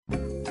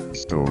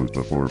Stoned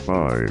Before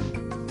Five,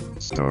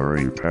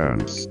 starring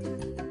Pants.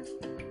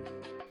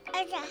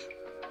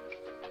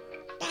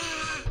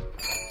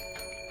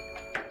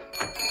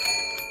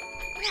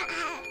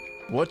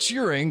 What's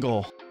your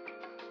angle?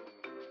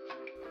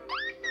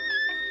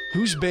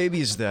 Whose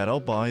baby is that? I'll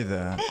buy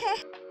that.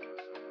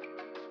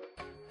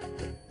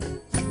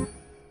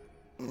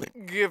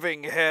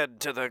 Giving head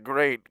to the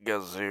great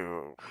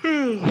Gazoo.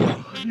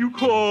 You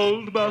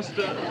called,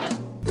 Master?